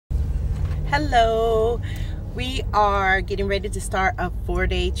Hello, we are getting ready to start a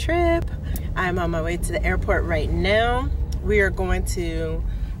 4-day trip. I'm on my way to the airport right now. We are going to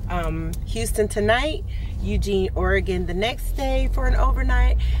Houston tonight, Eugene, Oregon the next day for an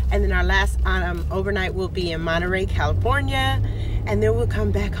overnight, and then our last overnight will be in Monterey, California, and then we'll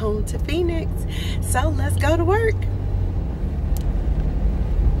come back home to Phoenix. So let's go to work.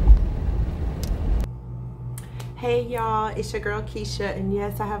 Hey y'all, it's your girl Keisha, and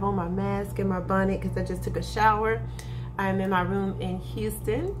yes, I have on my mask and my bonnet because I just took a shower. I'm in my room in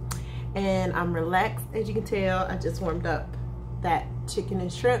Houston and I'm relaxed. As you can tell, I just warmed up that chicken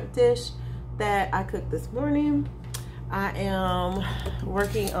and shrimp dish that I cooked this morning. I am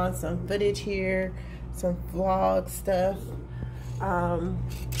working on some footage here, some vlog stuff, and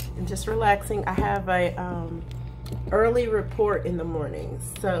just relaxing. I have a early report in the morning,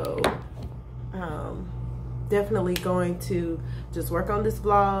 so definitely going to just work on this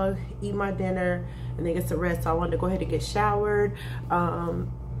vlog, eat my dinner, and then get some rest. So I wanted to go ahead and get showered.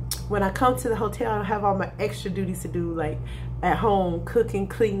 When I come to the hotel, I have all my extra duties to do, like at home, cooking,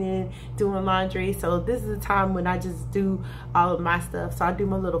 cleaning, doing laundry. So this is the time when I just do all of my stuff. So I do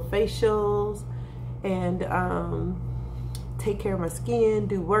my little facials and take care of my skin,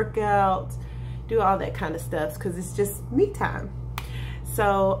 do workouts, do all that kind of stuff, because it's just me time.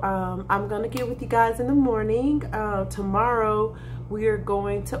 So I'm gonna get with you guys in the morning. Tomorrow we are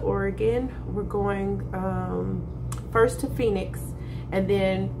going to Oregon. We're going first to Phoenix and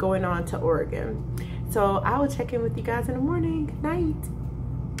then going on to Oregon. So I will check in with you guys in the morning. Good night.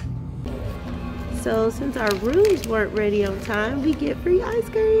 So since our rooms weren't ready on time, we get free ice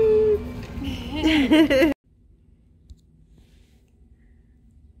cream.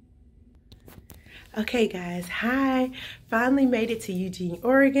 Okay guys, hi. Finally made it to Eugene,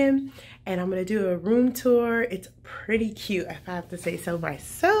 Oregon, and I'm gonna do a room tour. It's pretty cute, if I have to say so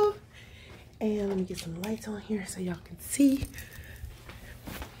myself. And let me get some lights on here so y'all can see.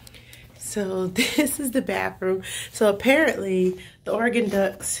 So this is the bathroom. So apparently the Oregon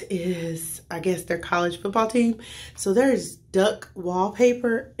Ducks is, I guess, their college football team. So there's duck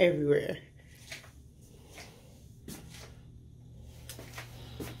wallpaper everywhere.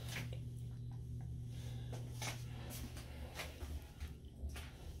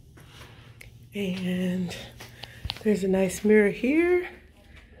 And there's a nice mirror here.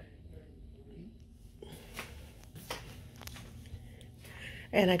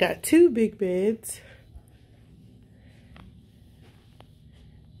 And I got 2 big beds.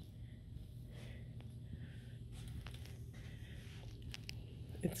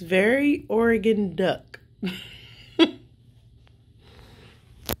 It's very Oregon Duck.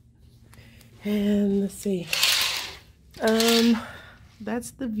 And let's see.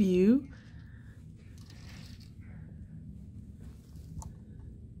 That's the view.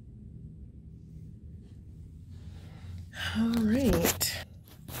 All right,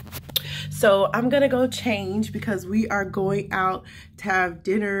 so I'm gonna go change because we are going out to have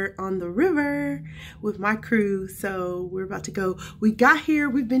dinner on the river with my crew. So we're about to go. We got here,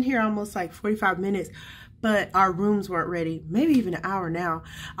 we've been here almost like 45 minutes, but our rooms weren't ready, maybe even an hour now.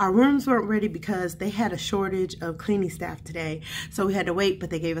 Our rooms weren't ready because they had a shortage of cleaning staff today. So we had to wait,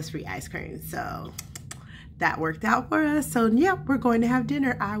 but they gave us free ice cream. So that worked out for us. So yeah, we're going to have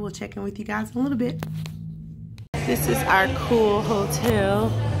dinner. I will check in with you guys in a little bit. This is our cool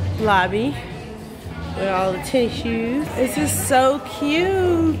hotel lobby with all the tennis shoes. This is so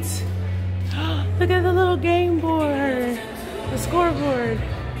cute. Look at the little game board, the scoreboard.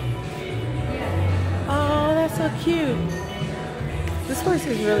 Oh, that's so cute. This place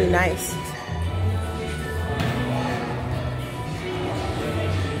is really nice.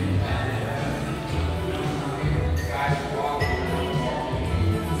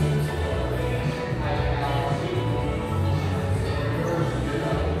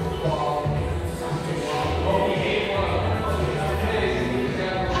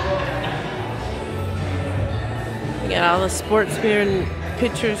 Got all the sportsman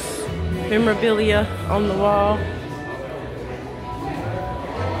pictures, memorabilia on the wall.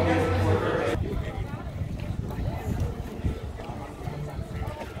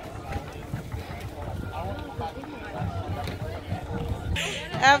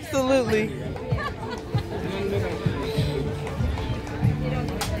 Absolutely.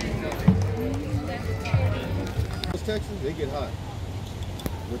 Texas, they get hot.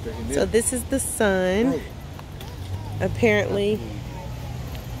 So this is the sun. Apparently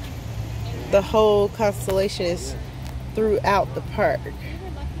the whole constellation is throughout the park.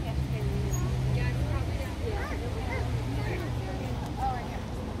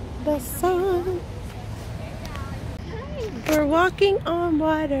 The sun. We're walking on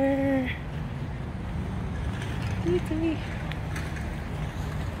water. Easy.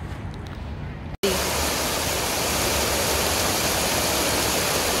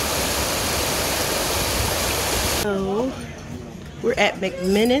 So we're at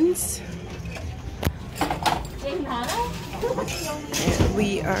McMinnon's and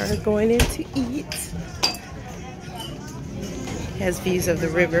we are going in to eat. Has views of the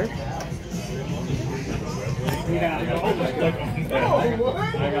river.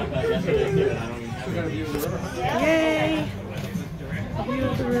 Yay! View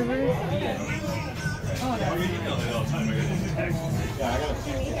of the river.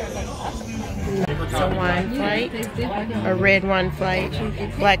 It's a wine flight, a red wine flight,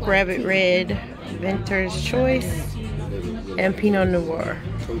 Black Rabbit Red, Vintner's Choice, and Pinot Noir.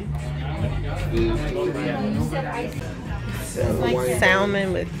 So,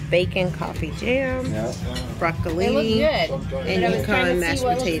 salmon with bacon, coffee jam, broccoli, and Yukon mashed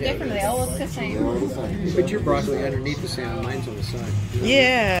potatoes. They all look the same. But your broccoli underneath the salmon, mine's on the side.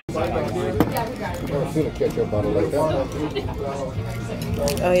 Yeah. I've seen a ketchup bottle like that.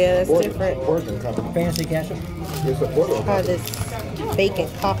 Oh yeah, that's different. Portion company. Fancy ketchup? It's a Porto. Oh, this bacon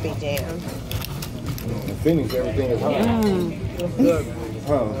coffee jam. In Phoenix, everything is hot. Good.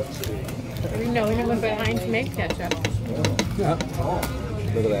 No, we never buy Heinz make ketchup. Yeah.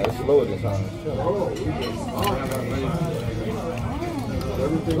 Look at that. It's lower than hot.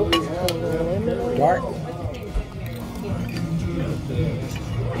 Dark.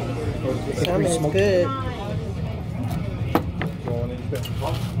 Salmon's good.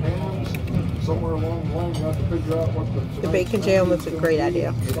 Somewhere along the line, you have to figure out what The bacon jam was a great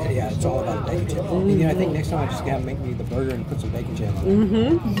idea. Yeah, it's all about bacon jam. And, you know, I think next time I just gotta make me the burger and put some bacon jam on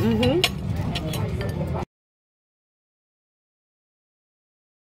it.